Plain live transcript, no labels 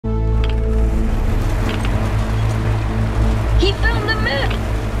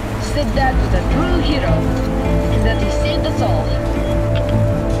said Dad was a true hero, and that he saved us all.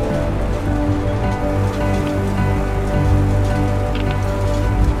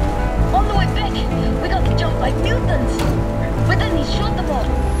 On the way back, we got jumped by mutants. But then he shot them all.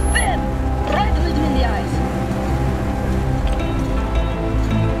 Bam! Right between the eyes.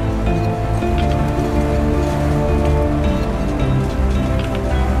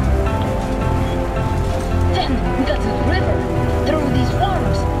 Then we got to the river, through these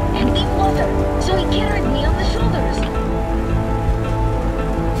worms, and deep water, so he carried me on the shoulders.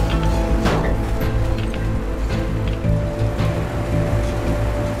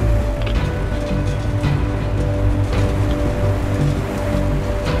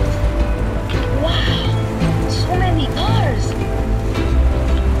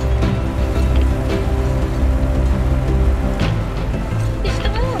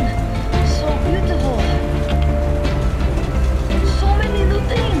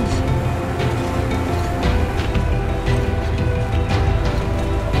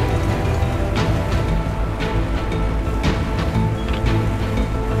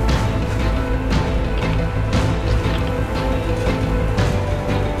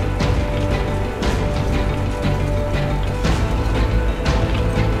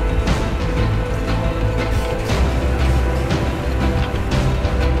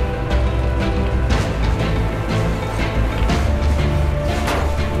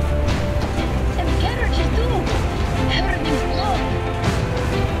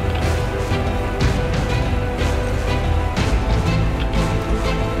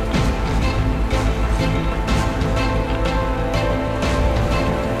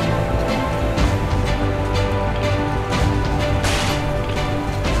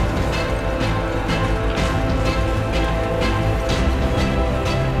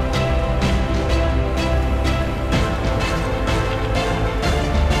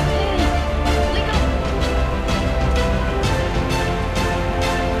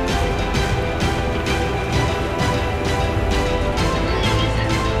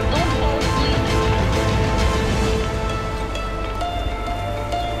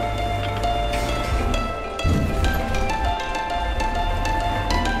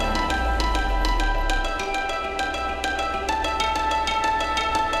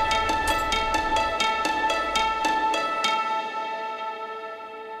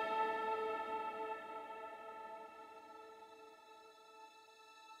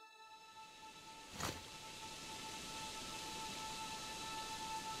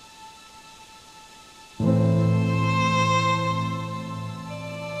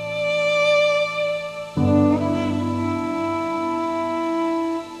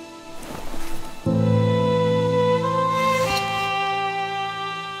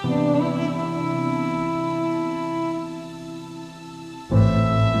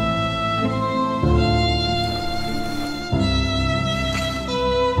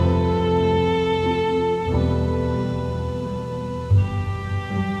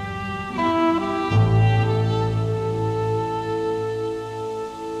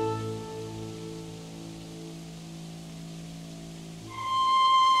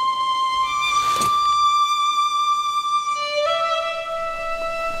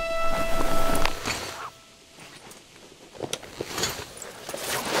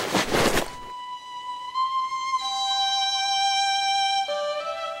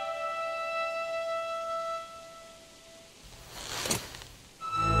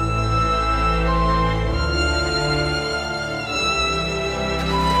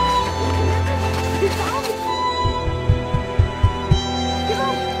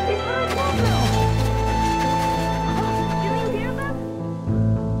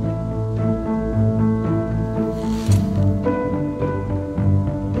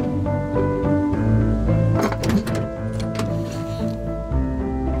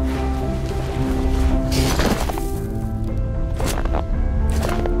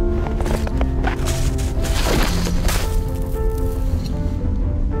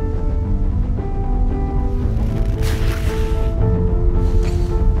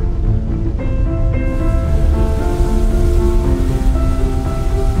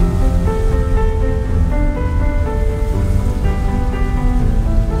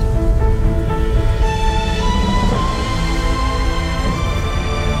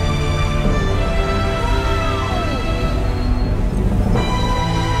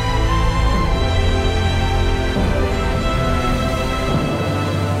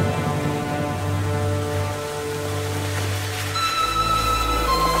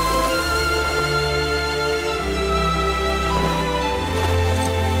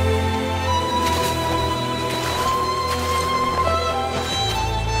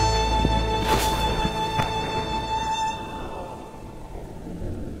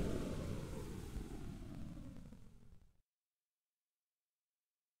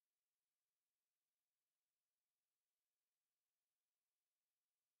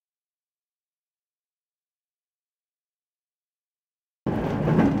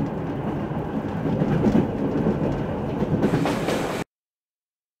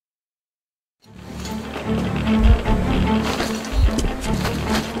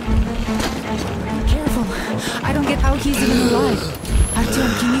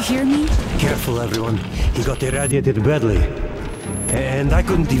 can you hear me? Careful, everyone. He got irradiated badly. And I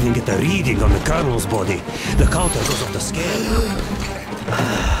couldn't even get a reading on the Colonel's body. The counter goes off the scale.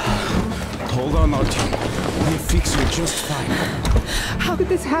 Hold on, Artyom. We'll fix you just fine. How could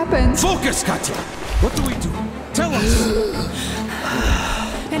this happen? Focus, Katya! What do we do? Tell us!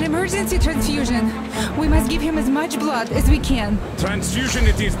 An emergency transfusion. We must give him as much blood as we can. Transfusion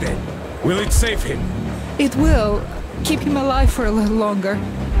it is then. Will it save him? It will keep him alive for a little longer.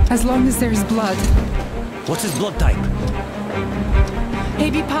 As long as there's blood. What's his blood type?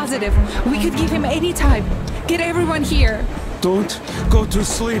 AB positive. We could give him any type. Get everyone here. Don't go to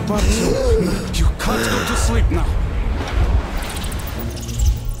sleep, Artyom. You can't go to sleep now.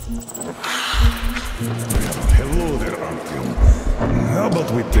 Hello there, Artyom. How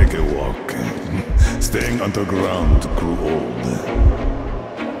about we take a walk? Staying underground grew old.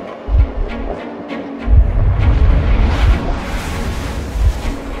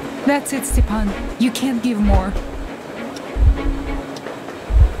 That's it, Stepan. You can't give more.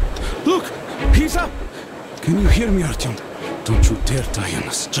 Look! He's up! Can you hear me, Artyom? Don't you dare die on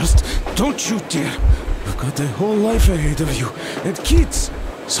us. Just don't you dare. You've got a whole life ahead of you. And kids.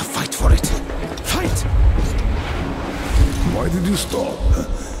 So fight for it. Fight! Why did you stop?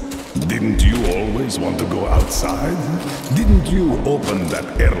 Didn't you always want to go outside? Didn't you open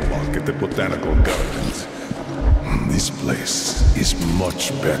that airlock at the Botanical Gardens? This place is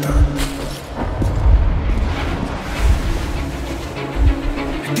much better.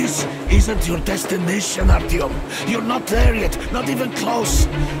 This isn't your destination, Artyom. You're not there yet, not even close.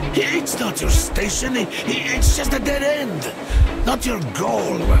 It's not your station, it's just a dead end. Not your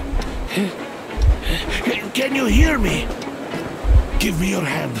goal. Can you hear me? Give me your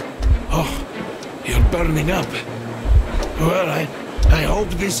hand. Oh, you're burning up. Well, I hope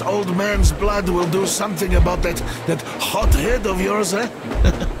this old man's blood will do something about that hot head of yours, eh?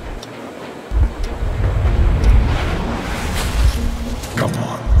 Come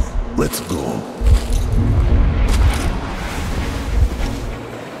on, let's go.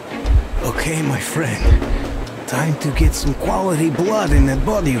 Okay, my friend. Time to get some quality blood in that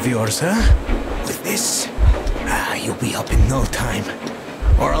body of yours, huh? With this, you'll be up in no time.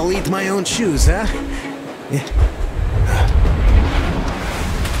 Or I'll eat my own shoes, huh? Yeah.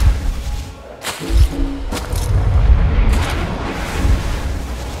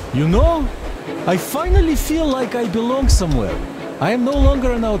 You know, I finally feel like I belong somewhere. I am no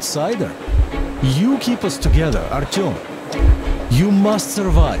longer an outsider. You keep us together, Artyom. You must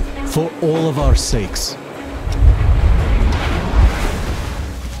survive for all of our sakes.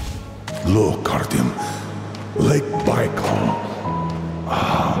 Look, Artyom. Lake Baikal.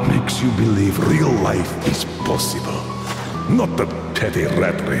 Makes you believe real life is possible. Not the petty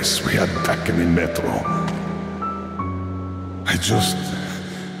rat race we had back in the metro. I just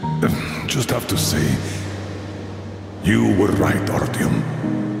have to say, you were right, Artyom.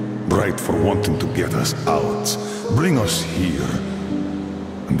 Right for wanting to get us out, bring us here.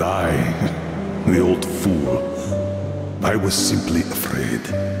 And I, the old fool, I was simply afraid.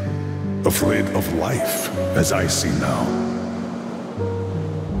 Afraid of life, as I see now.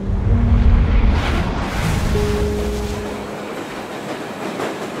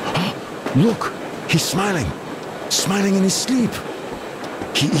 Look, he's smiling. Smiling in his sleep.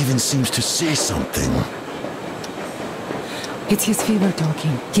 He even seems to say something. It's his fever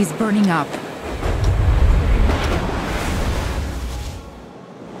talking. He's burning up.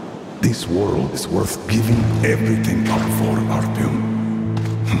 This world is worth giving everything up for, Artyom.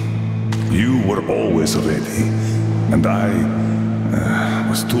 You were always ready, and I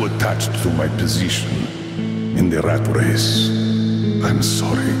was too attached to my position in the rat race. I'm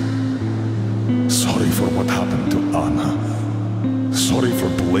sorry. Sorry for what happened to Anna. Sorry for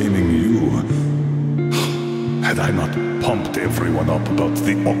blaming you. Had I not pumped everyone up about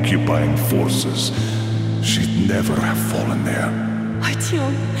the occupying forces, she'd never have fallen there.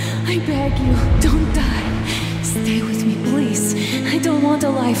 Artyom, I beg you, don't die. Stay with me, please. I don't want a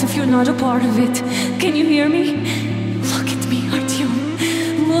life if you're not a part of it. Can you hear me? Look at me, Artyom.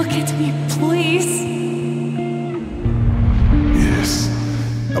 Look at me, please. Yes,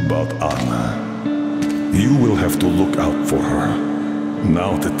 about Anna. You will have to look out for her,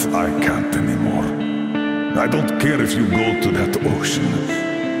 now that I can't anymore. I don't care if you go to that ocean.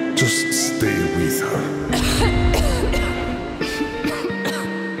 Just stay with her.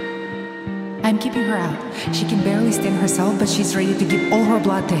 I'm keeping her out. She can barely stand herself, but she's ready to give all her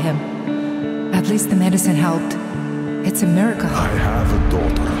blood to him. At least the medicine helped. It's a miracle. I have a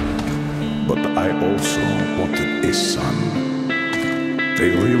daughter, but I also wanted a son. A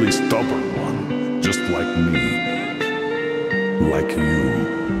really stubborn one, just like me. like you.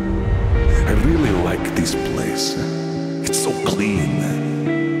 I really like this place. It's so clean.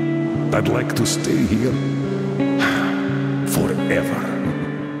 I'd like to stay here forever.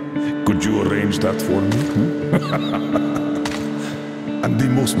 Could you arrange that for me? And the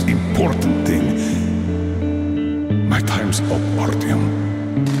most important thing, my time's up, Artyom.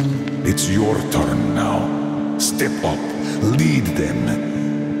 It's your turn now. Step up, lead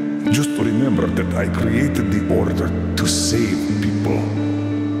them. Just remember that I created the Order to save people.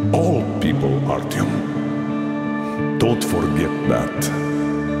 All people, Artyom. Don't forget that.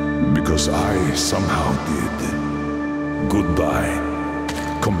 Because I somehow did. Goodbye,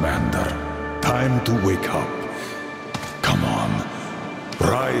 Commander. Time to wake up. Come on.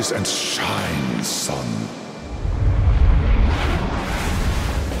 Rise and shine, son.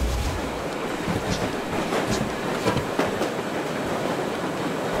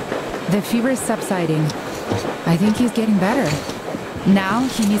 The fever is subsiding. I think he's getting better. Now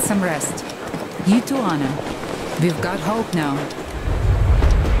he needs some rest. You too, Anna. We've got hope now.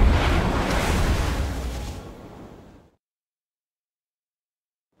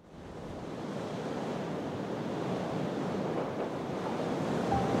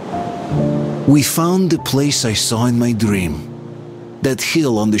 We found the place I saw in my dream. That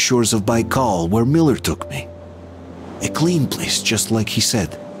hill on the shores of Baikal where Miller took me. A clean place, just like he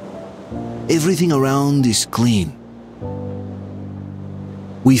said. Everything around is clean.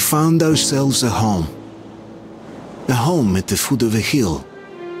 We found ourselves a home. A home at the foot of a hill,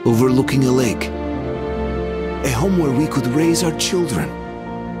 overlooking a lake. A home where we could raise our children,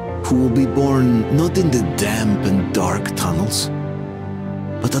 who will be born not in the damp and dark tunnels,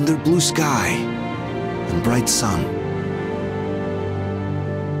 but under blue sky and bright sun.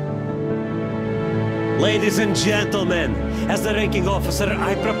 Ladies and gentlemen, as the ranking officer,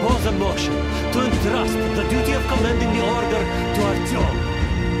 I propose a motion to entrust the duty of commanding the Order to Artyom.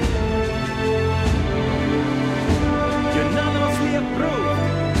 Unanimously approved.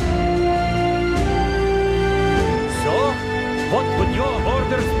 So, what would your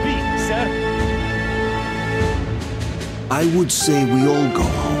orders be, sir? I would say we all go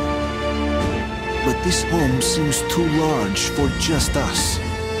home. But this home seems too large for just us.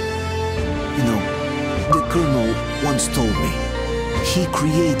 You know, the Colonel once told me he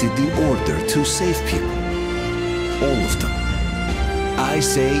created the Order to save people. All of them. I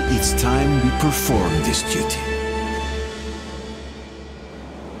say it's time we perform this duty.